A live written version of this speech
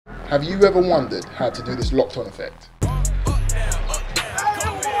Have you ever wondered how to do this locked on effect?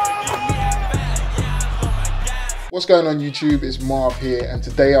 What's going on YouTube, it's Marv here, and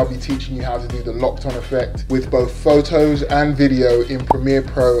today I'll be teaching you how to do the locked on effect with both photos and video in Premiere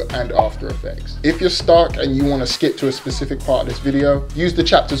Pro and After Effects. If you're stuck and you want to skip to a specific part of this video, use the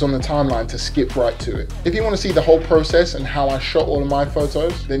chapters on the timeline to skip right to it. If you want to see the whole process and how I shot all of my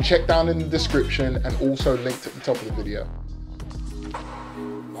photos, then check down in the description and also linked at the top of the video.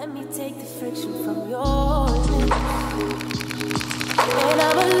 Let me take the friction from your lips, and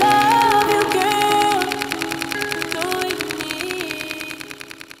I will love you, girl.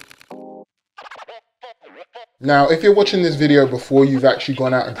 Now, if you're watching this video before you've actually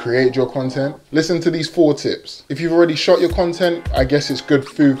gone out and created your content, listen to these 4 tips. If you've already shot your content, I guess it's good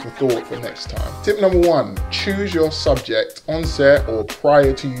food for thought for next time. Tip number 1, choose your subject on set or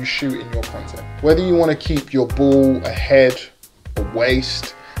prior to you shooting your content. Whether you want to keep your ball, a head, a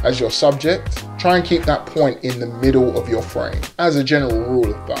waist as your subject, try and keep that point in the middle of your frame as a general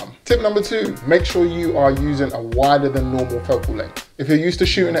rule of thumb. Tip number 2, make sure you are using a wider than normal focal length. If you're used to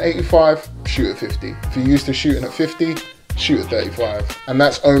shooting at 85, shoot at 50. If you're used to shooting at 50, shoot at 35. And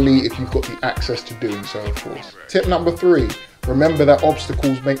that's only if you've got the access to doing so, of course. Tip number 3, remember that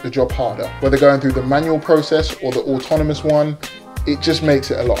obstacles make the job harder. Whether going through the manual process or the autonomous one, it just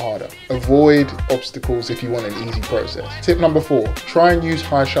makes it a lot harder. Avoid obstacles if you want an easy process. Tip number 4, try and use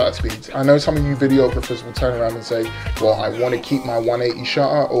high shutter speeds. I know some of you videographers will turn around and say, well, I want to keep my 180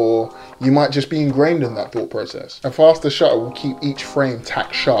 shutter, or you might just be ingrained in that thought process. A faster shutter will keep each frame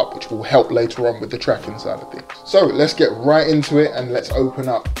tack sharp, which will help later on with the tracking side of things. So let's get right into it and let's open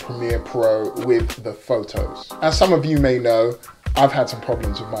up Premiere Pro with the photos. As some of you may know, I've had some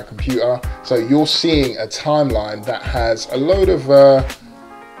problems with my computer, so you're seeing a timeline that has a load of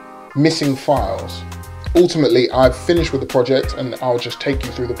missing files. Ultimately, I've finished with the project and I'll just take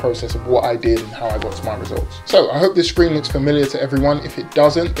you through the process of what I did and how I got to my results. So I hope this screen looks familiar to everyone. If it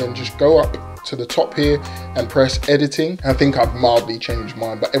doesn't, then just go up to the top here and press editing. I think I've mildly changed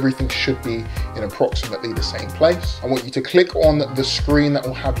mine, but everything should be in approximately the same place. I want you to click on the screen that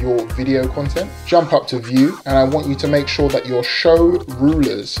will have your video content, jump up to view, and I want you to make sure that your show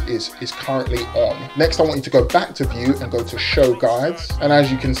rulers is currently on. Next, I want you to go back to view and go to show guides. And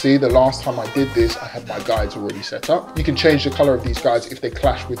as you can see, the last time I did this, I had my guides already set up. You can change the color of these guides if they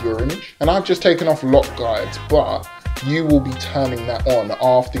clash with your image. And I've just taken off lock guides, but you will be turning that on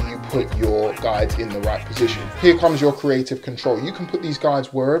after you put your guides in the right position. Here comes your creative control. You can put these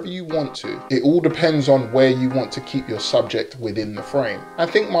guides wherever you want to. It all depends on where you want to keep your subject within the frame. I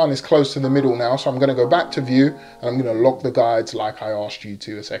think mine is close to the middle now, so I'm going to go back to view and I'm going to lock the guides like I asked you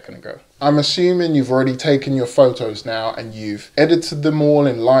to a second ago. I'm assuming you've already taken your photos now and you've edited them all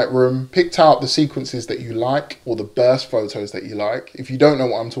in Lightroom, picked out the sequences that you like or the burst photos that you like. If you don't know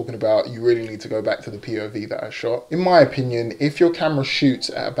what I'm talking about, you really need to go back to the POV that I shot. In my opinion, if your camera shoots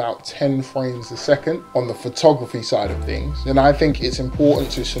at about 10 frames a second on the photography side of things, then I think it's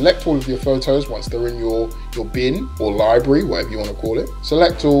important to select all of your photos once they're in your bin or library, whatever you want to call it.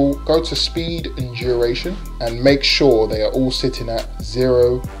 Select all, go to speed and duration, and make sure they are all sitting at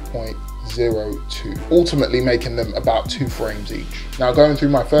 0.02, ultimately making them about 2 frames each. Now, going through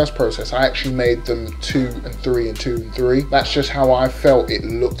my first process, I actually made them 2 and 3 and 2 and 3. That's just how I felt it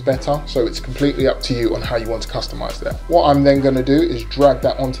looked better, so it's completely up to you on how you want to customize that. What I'm then going to do is drag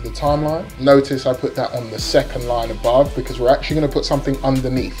that onto the timeline. Notice I put that on the second line above because we're actually going to put something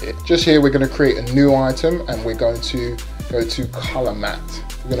underneath it. Just here, we're going to create a new item and we're going to go to color matte.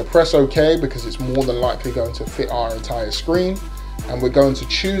 We're going to press OK because it's more than likely going to fit our entire screen. And we're going to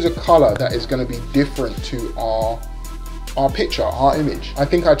choose a color that is going to be different to our picture, our image. I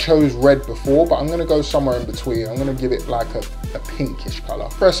think I chose red before, but I'm going to go somewhere in between. I'm going to give it like a pinkish color.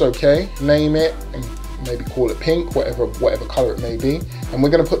 Press OK, name it, and maybe call it pink, whatever color it may be. And we're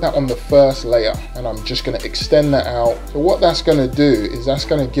going to put that on the first layer, and I'm just going to extend that out. So what that's going to do is that's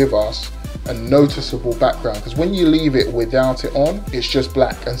going to give us a noticeable background, because when you leave it without it on, it's just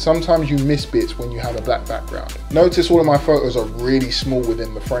black, and sometimes you miss bits when you have a black background. Notice all of my photos are really small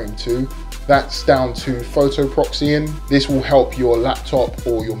within the frame too. That's down to photo proxying. This will help your laptop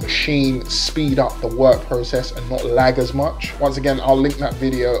or your machine speed up the work process and not lag as much. Once again, I'll link that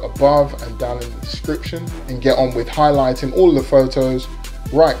video above and down in the description, and get on with highlighting all of the photos,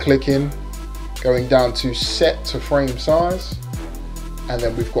 right clicking, going down to set to frame size, and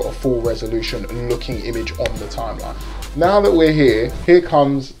then we've got a full resolution looking image on the timeline. Now that we're here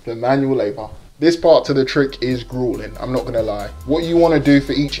comes the manual labor. This part to the trick is grueling, I'm not gonna lie. What you wanna do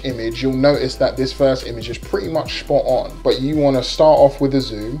for each image, you'll notice that this first image is pretty much spot on, but you wanna start off with a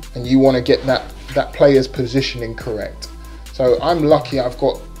zoom and you wanna get that player's positioning correct. So I'm lucky I've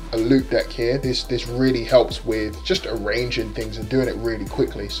got a loop deck here. This really helps with just arranging things and doing it really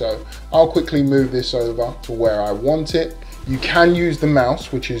quickly. So I'll quickly move this over to where I want it. You can use the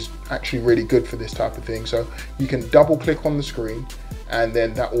mouse, which is actually really good for this type of thing. So you can double click on the screen, and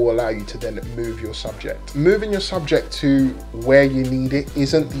then that will allow you to then move your subject. Moving your subject to where you need it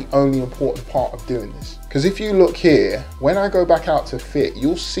isn't the only important part of doing this. Because if you look here, when I go back out to fit,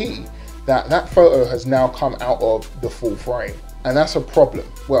 you'll see that that photo has now come out of the full frame. And that's a problem.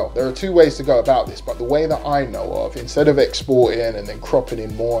 Well, there are two ways to go about this, but the way that I know of, instead of exporting and then cropping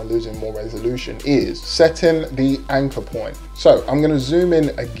in more and losing more resolution, is setting the anchor point. So I'm gonna zoom in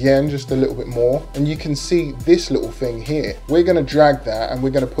again just a little bit more, and you can see this little thing here. We're gonna drag that and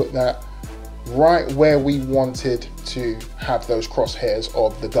we're gonna put that right where we wanted to have those crosshairs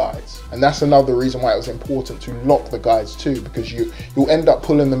of the guides. And that's another reason why it was important to lock the guides too, because you'll end up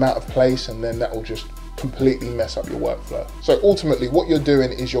pulling them out of place, and then that will just completely mess up your workflow. So ultimately what you're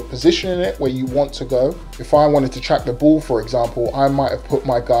doing is you're positioning it where you want to go. If I wanted to track the ball, for example, I might have put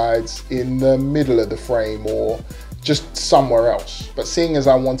my guides in the middle of the frame or just somewhere else. But seeing as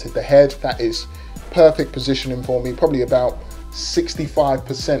I wanted the head, that is perfect positioning for me, probably about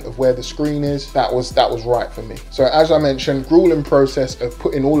 65% of where the screen is. That was right for me. So as I mentioned, grueling process of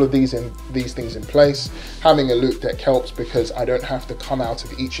putting all of these things in place. Having a loop deck helps because I don't have to come out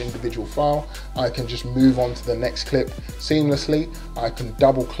of each individual file. I can just move on to the next clip seamlessly. I can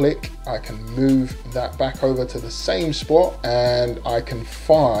double click, I can move that back over to the same spot, and I can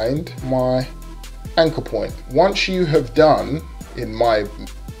find my anchor point. Once you have done, in my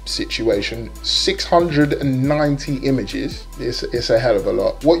situation, 690 images, it's a hell of a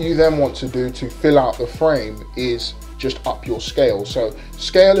lot. What you then want to do to fill out the frame is just up your scale. So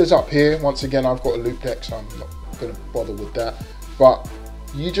scale is up here. Once again, I've got a loop deck, so I'm not going to bother with that, but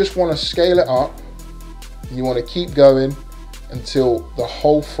you just want to scale it up. You want to keep going until the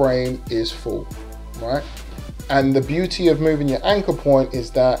whole frame is full, right? And the beauty of moving your anchor point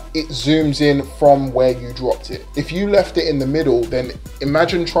is that it zooms in from where you dropped it. If you left it in the middle, then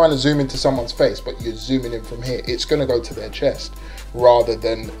imagine trying to zoom into someone's face, but you're zooming in from here. It's going to go to their chest rather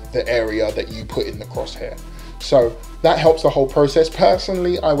than the area that you put in the crosshair. So that helps the whole process.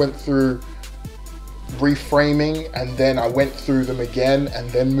 Personally, I went through reframing and then I went through them again and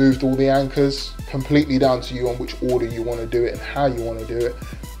then moved all the anchors. Completely down to you on which order you want to do it and how you want to do it,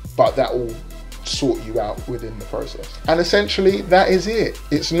 but that will sort you out within the process. And essentially that is it.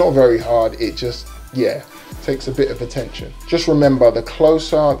 It's not very hard. It just, yeah, takes a bit of attention. Just remember, the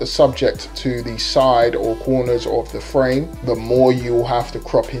closer the subject to the side or corners of the frame, the more you'll have to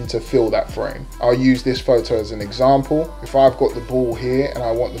crop in to fill that frame. I'll use this photo as an example. If I've got the ball here and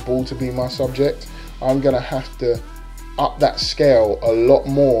I want the ball to be my subject, I'm gonna have to up that scale a lot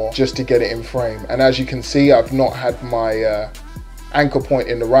more just to get it in frame. And as you can see, I've not had my anchor point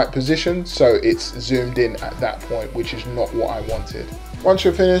in the right position, so it's zoomed in at that point, which is not what I wanted. Once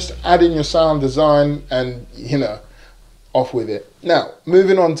you're finished, add in your sound design and, you know, off with it. Now,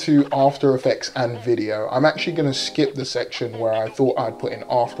 moving on to After Effects and video. I'm actually going to skip the section where I thought I'd put in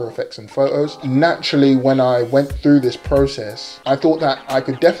After Effects and photos. Naturally, when I went through this process, I thought that I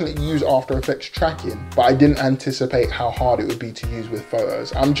could definitely use After Effects tracking, but I didn't anticipate how hard it would be to use with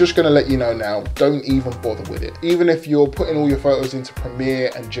photos. I'm just going to let you know now, don't even bother with it. Even if you're putting all your photos into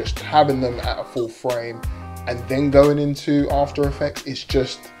Premiere and just having them at a full frame and then going into After Effects, it's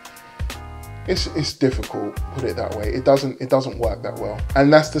just, it's difficult, put it that way. It doesn't work that well.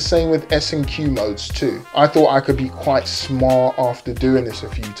 And that's the same with S and Q modes too. I thought I could be quite smart after doing this a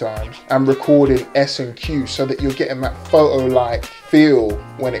few times and recording S and Q so that you're getting that photo-like feel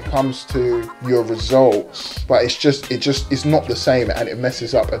when it comes to your results. But it's not the same, and it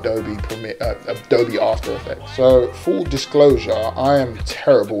messes up Adobe After Effects. So full disclosure, I am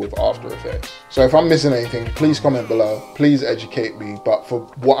terrible with After Effects. So if I'm missing anything, please comment below. Please educate me. But for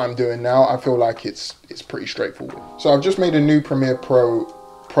what I'm doing now, I feel like it's pretty straightforward. So I've just made a new Premiere Pro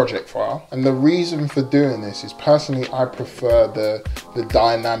project file, and the reason for doing this is personally I prefer the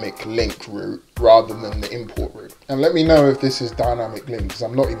dynamic link route rather than the import route. And let me know if this is dynamic link, because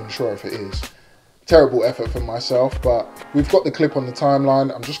I'm not even sure if it is. Terrible effort for myself, but we've got the clip on the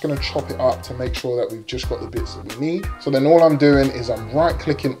timeline. I'm just going to chop it up to make sure that we've just got the bits that we need. So then all I'm doing is I'm right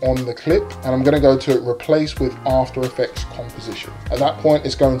clicking on the clip and I'm going to go to replace with After Effects composition. At that point,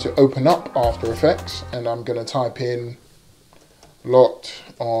 it's going to open up After Effects and I'm going to type in locked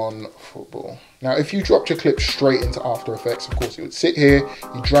on football. Now, if you dropped your clip straight into After Effects, of course, it would sit here,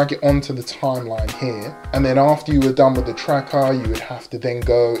 you drag it onto the timeline here, and then after you were done with the tracker, you would have to then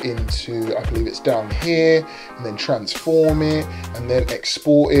go into, I believe it's down here, and then transform it, and then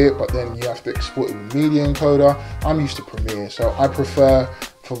export it, but then you have to export it with Media Encoder. I'm used to Premiere, so I prefer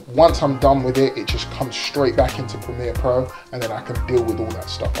For once I'm done with it, it just comes straight back into Premiere Pro, and then I can deal with all that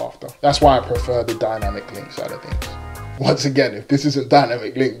stuff after. That's why I prefer the dynamic link side of things. Once again, if this isn't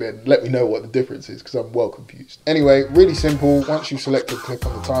dynamic link, then let me know what the difference is, because I'm well confused. Anyway, really simple. Once you select a clip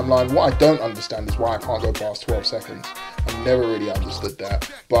on the timeline, what I don't understand is why I can't go past 12 seconds. I've never really understood that,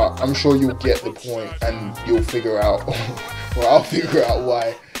 but I'm sure you'll get the point and you'll figure out, or I'll figure out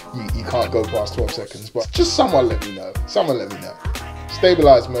why you can't go past 12 seconds, but just someone let me know. Someone let me know.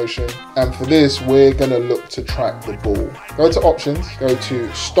 Stabilize motion, and for this we're going to look to track the ball. Go to options, go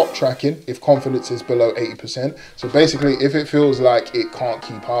to stop tracking if confidence is below 80%. So basically if it feels like it can't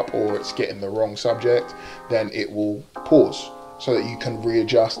keep up or it's getting the wrong subject, then it will pause so that you can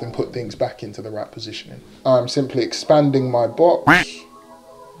readjust and put things back into the right positioning. I'm simply expanding my box,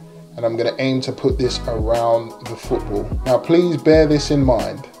 and I'm going to aim to put this around the football. Now please bear this in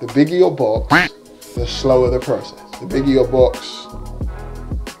mind, the bigger your box, the slower the process. The bigger your box,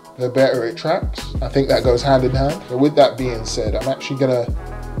 the better it tracks. I think that goes hand in hand. So with that being said, I'm actually gonna,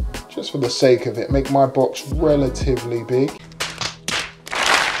 just for the sake of it, make my box relatively big.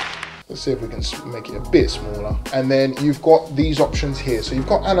 Let's see if we can make it a bit smaller. And then you've got these options here. So you've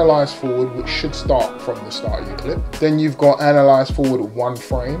got analyze forward, which should start from the start of your clip. Then you've got analyze forward 1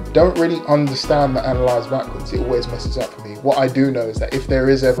 frame. Don't really understand the analyze backwards. It always messes up for me. What I do know is that if there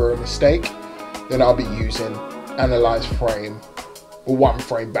is ever a mistake, then I'll be using analyze frame or 1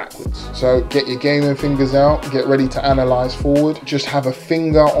 frame backwards. So get your gaming fingers out, get ready to analyze forward. Just have a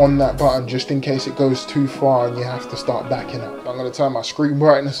finger on that button just in case it goes too far and you have to start backing up. I'm gonna turn my screen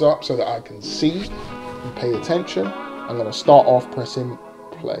brightness up so that I can see and pay attention. I'm gonna start off pressing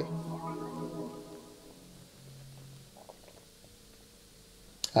play.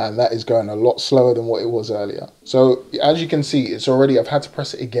 And that is going a lot slower than what it was earlier. So as you can see, it's already, I've had to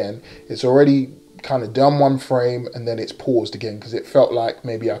press it again. It's already kind of done 1 frame and then it's paused again because it felt like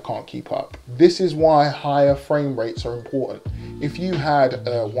maybe I can't keep up. This is why higher frame rates are important. If you had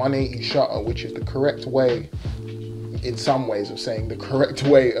a 180 shutter, which is the correct way, in some ways of saying the correct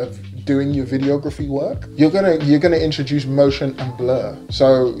way of doing your videography work, you're gonna introduce motion and blur.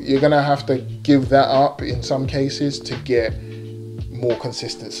 So you're gonna have to give that up in some cases to get more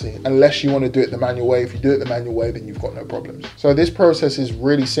consistency, unless you want to do it the manual way. If you do it the manual way, then you've got no problems. So this process is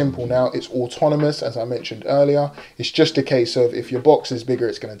really simple now. It's autonomous, as I mentioned earlier. It's just a case of if your box is bigger,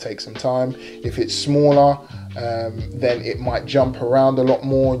 it's going to take some time. If it's smaller, then it might jump around a lot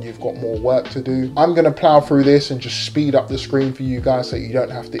more and you've got more work to do. I'm going to plow through this and just speed up the screen for you guys so you don't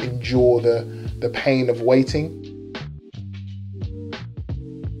have to endure the pain of waiting.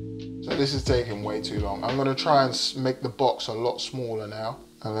 This is taking way too long. I'm going to try and make the box a lot smaller now.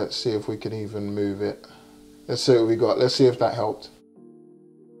 And let's see if we can even move it. Let's see what we got. Let's see if that helped.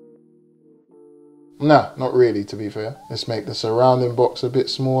 Nah, not really, to be fair. Let's make the surrounding box a bit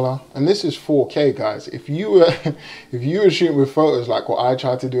smaller. And this is 4K, guys. If you were shooting with photos like what I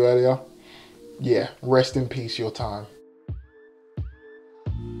tried to do earlier, yeah, rest in peace your time.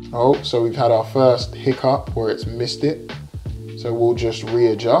 Oh, so we've had our first hiccup where it's missed it. So we'll just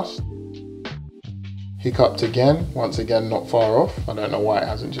readjust. Hiccuped again, once again not far off. I don't know why it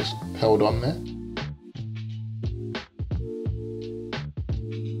hasn't just held on there.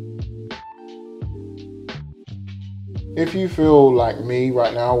 If you feel like me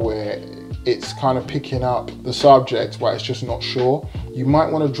right now where it's kind of picking up the subject but it's just not sure, you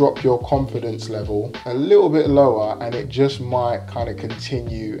might want to drop your confidence level a little bit lower and it just might kind of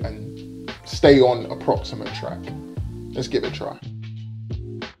continue and stay on approximate track. Let's give it a try.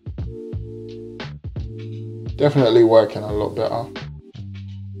 Definitely working a lot better.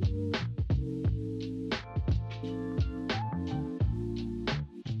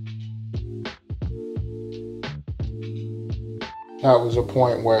 That was a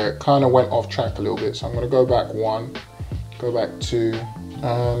point where it kind of went off track a little bit. So I'm going to go back 1, go back 2,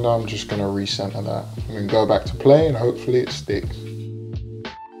 and I'm just going to recenter that. I'm going to go back to play and hopefully it sticks.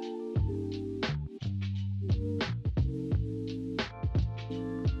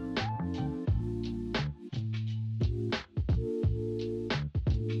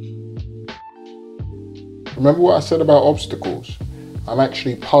 Remember what I said about obstacles? I'm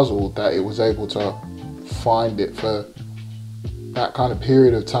actually puzzled that it was able to find it for that kind of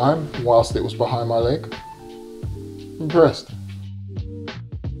period of time whilst it was behind my leg. Impressed.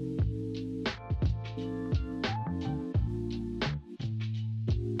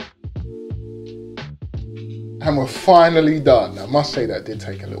 And we're finally done. I must say that did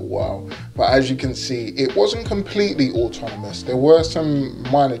take a little while, but as you can see, it wasn't completely autonomous. There were some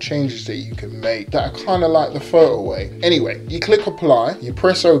minor changes that you can make that are kind of like the photo way. Anyway, you click apply, you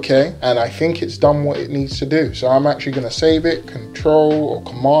press OK, and I think it's done what it needs to do. So I'm actually going to save it, Control or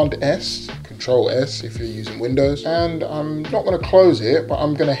Command S, Control S if you're using Windows, and I'm not going to close it, but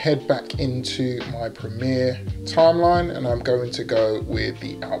I'm going to head back into my Premiere timeline and I'm going to go with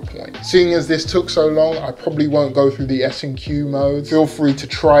the out point. Seeing as this took so long, I probably won't go through the S&Q mode. Feel free to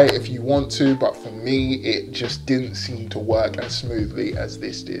try it if you want to, but for me, it just didn't seem to work as smoothly as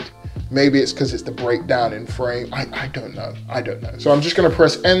this did. Maybe it's because it's the breakdown in frame. I don't know. So I'm just going to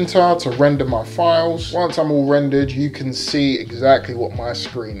press enter to render my files. Once I'm all rendered, you can see exactly what my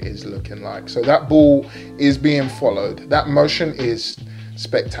screen is looking like. So that ball is being followed. That motion is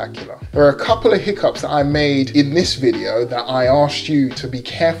spectacular. There are a couple of hiccups that I made in this video that I asked you to be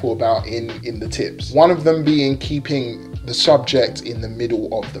careful about in the tips. One of them being keeping the subject in the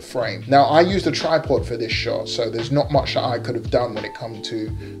middle of the frame. Now, I used a tripod for this shot, so there's not much that I could have done when it comes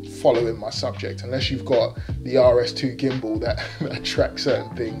to following my subject, unless you've got the RS2 gimbal that tracks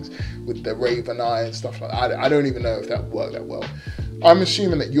certain things with the Raven eye and stuff like that. I don't even know if that worked that well. I'm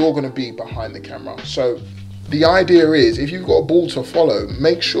assuming that you're going to be behind the camera. So the idea is, if you've got a ball to follow,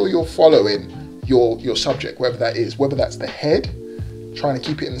 make sure you're following your subject, whether that's the head, trying to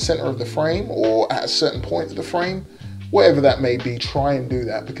keep it in the center of the frame or at a certain point of the frame. Whatever that may be, try and do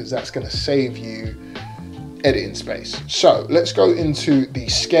that because that's going to save you editing space. So let's go into the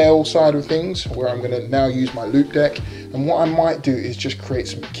scale side of things, where I'm going to now use my loop deck. And what I might do is just create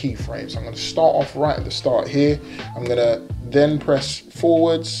some keyframes. I'm going to start off right at the start here. I'm going to then press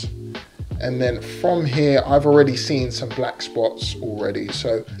forwards. And then from here, I've already seen some black spots already.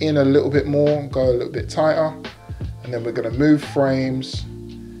 So in a little bit more, go a little bit tighter. And then we're going to move frames.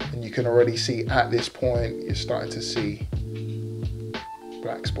 And you can already see at this point, you're starting to see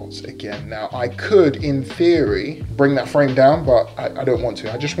black spots again. Now, I could, in theory, bring that frame down, but I don't want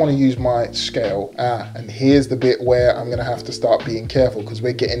to. I just want to use my scale. And here's the bit where I'm going to have to start being careful because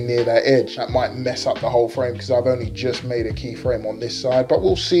we're getting near that edge. That might mess up the whole frame because I've only just made a keyframe on this side, but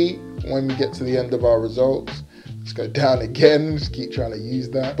we'll see when we get to the end of our results. Let's go down again, just keep trying to use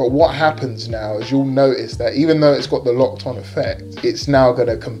that. But what happens now is you'll notice that even though it's got the locked on effect, it's now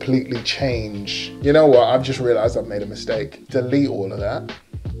gonna completely change. You know what, I've just realized I've made a mistake. Delete all of that.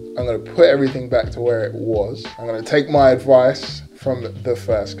 I'm gonna put everything back to where it was. I'm gonna take my advice from the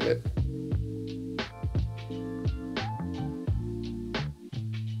first clip.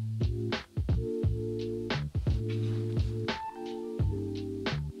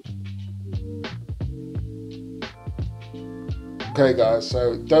 Okay guys,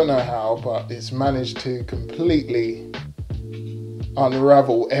 so don't know how, but it's managed to completely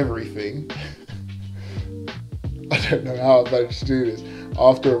unravel everything. I don't know how I managed to do this.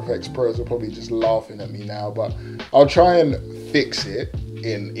 After Effects pros are probably just laughing at me now, but I'll try and fix it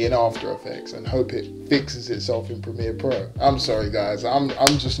in After Effects and hope it fixes itself in Premiere Pro. I'm sorry guys, I'm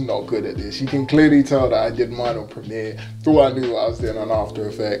just not good at this. You can clearly tell that I did mine on Premiere, thought I knew what I was doing on After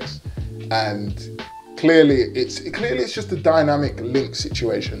Effects, and clearly it's just a dynamic link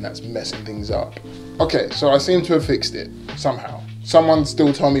situation that's messing things up. Okay, so I seem to have fixed it somehow. Someone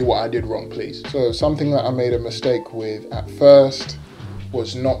still tell me what I did wrong, please. So something that I made a mistake with at first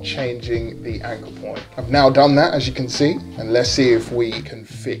was not changing the anchor point. I've now done that, as you can see, and let's see if we can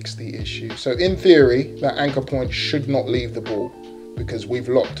fix the issue. So in theory, that anchor point should not leave the ball because we've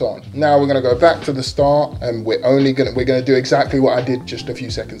locked on. Now we're gonna go back to the start and we're gonna do exactly what I did just a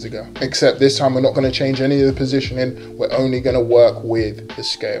few seconds ago. Except this time we're not gonna change any of the positioning, we're only gonna work with the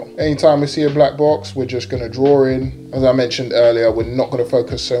scale. Anytime we see a black box, we're just gonna draw in. As I mentioned earlier, we're not gonna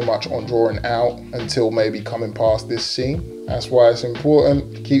focus so much on drawing out until maybe coming past this scene. That's why it's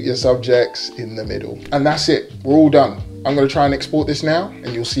important to keep your subjects in the middle. And that's it, we're all done. I'm gonna try and export this now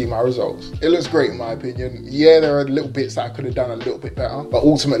and you'll see my results. It looks great in my opinion. Yeah, there are little bits that I could have done a little bit better, but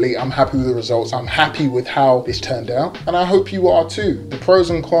ultimately I'm happy with the results. I'm happy with how this turned out and I hope you are too. The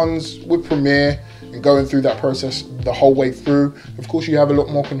pros and cons with Premiere and going through that process the whole way through, of course you have a lot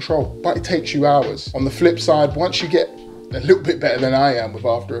more control, but it takes you hours. On the flip side, once you get a little bit better than I am with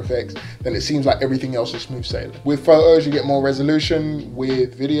After Effects, then it seems like everything else is smooth sailing. With photos, you get more resolution.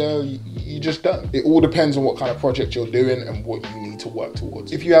 With video, you just don't. It all depends on what kind of project you're doing and what you need to work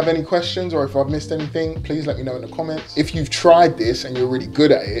towards. If you have any questions or if I've missed anything, please let me know in the comments. If you've tried this and you're really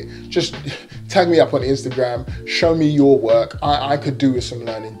good at it, just tag me up on Instagram, show me your work. I could do with some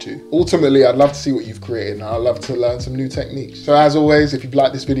learning too. Ultimately, I'd love to see what you've created and I'd love to learn some new techniques. So as always, if you've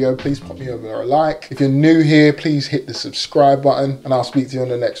liked this video, please pop me over a like. If you're new here, please hit the subscribe button and I'll speak to you on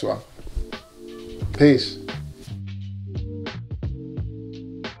the next one. Peace.